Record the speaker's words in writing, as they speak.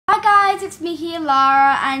guys, it's me here,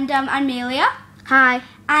 Lara, and Amelia. Hi.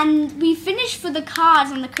 And we finished for the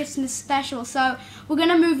cards on the Christmas special, so we're going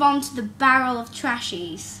to move on to the barrel of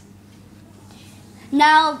Trashies.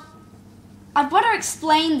 Now, I've got to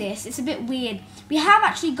explain this. It's a bit weird. We have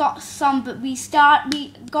actually got some, but we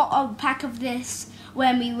got a pack of this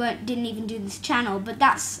when we didn't even do this channel, but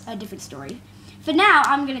that's a different story. For now,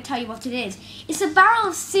 I'm going to tell you what it is. It's a barrel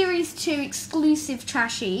of Series 2 exclusive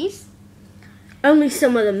Trashies. Only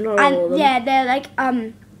some of them, not all of them. Yeah, they're like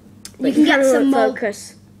you can get some more.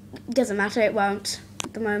 Focus. Doesn't matter, it won't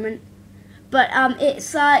at the moment. But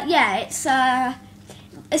it's a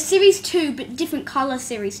Series 2, but different color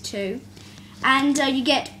Series 2, and you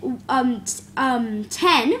get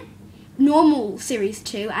 10 normal Series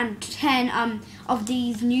 2 and 10 of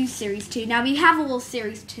these new Series 2. Now we have all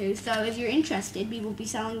Series 2, so if you're interested, we will be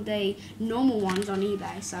selling the normal ones on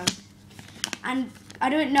eBay. So, and I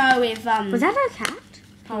don't know if was that a cat?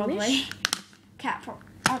 Probably.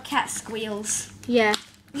 Our cat squeals. Yeah.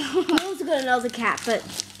 We also got another cat, but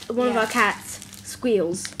one of our cats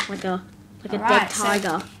squeals like a dead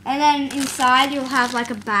tiger. So, and then inside you'll have like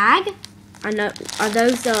a bag. I know. Are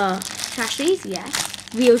those Trashies?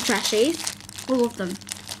 Yes. Real Trashies? All of them.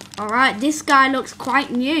 Alright, this guy looks quite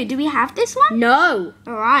new. Do we have this one? No.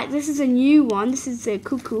 Alright, this is a new one. This is a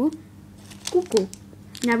cuckoo. Cuckoo.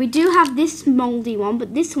 Now we do have this moldy one,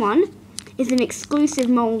 but this one is an exclusive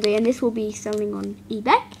moldy, and this will be selling on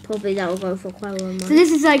eBay. Probably that will go for quite a lot of money. So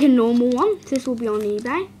this is like a normal one. This will be on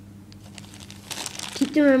eBay.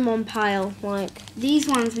 Keep them in one pile, like these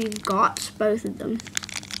ones we've got, both of them.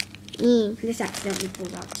 This accidentally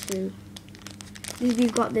pulled out too.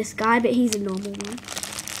 We've got this guy, but he's a normal one.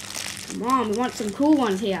 Come on, we want some cool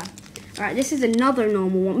ones here. Alright, this is another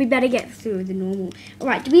normal one. We better get through the normal.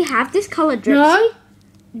 Alright, do we have this color drip? No.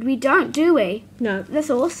 We don't, do we? No. That's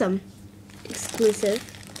awesome. Exclusive.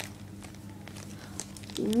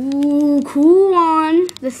 Ooh, cool one.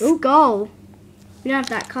 The skull. We don't have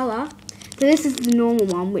that color. So this is the normal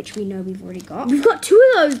one, which we know we've already got. We've got two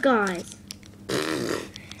of those guys.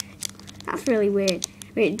 That's really weird.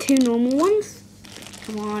 Wait, two normal ones?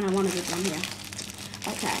 Come on, I want a good one here.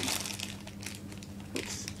 Okay.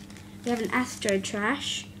 Oops. We have an Astro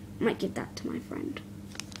Trash. I might give that to my friend.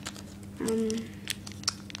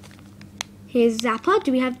 Here's Zapper.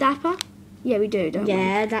 Do we have Dapper? Yeah, we do, don't we?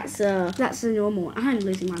 Yeah, that's the normal one. I'm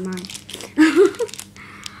losing my mind.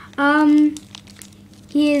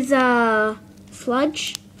 Here's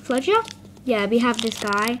Fludger. Yeah, we have this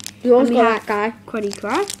guy. We also got that guy. Cruddy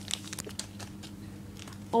Cry.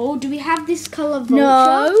 Oh, do we have this color Vulture?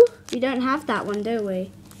 No. We don't have that one, do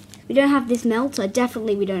we? We don't have this Melter.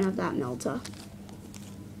 Definitely we don't have that Melter.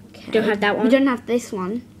 Okay. Don't have that one? We don't have this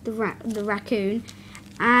one, the raccoon.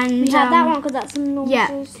 And we have that one because that's some normal.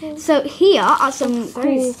 Yeah. So here are some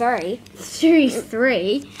Series cool 3. Series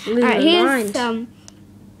 3. Alright, here's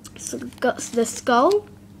got the skull,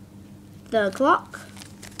 the clock,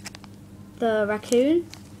 the raccoon.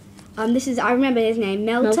 This is, I remember his name,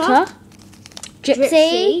 Melter.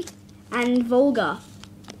 Gypsy, and Volga.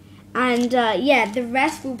 And yeah, the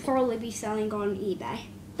rest will probably be selling on eBay.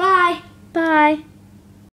 Bye. Bye.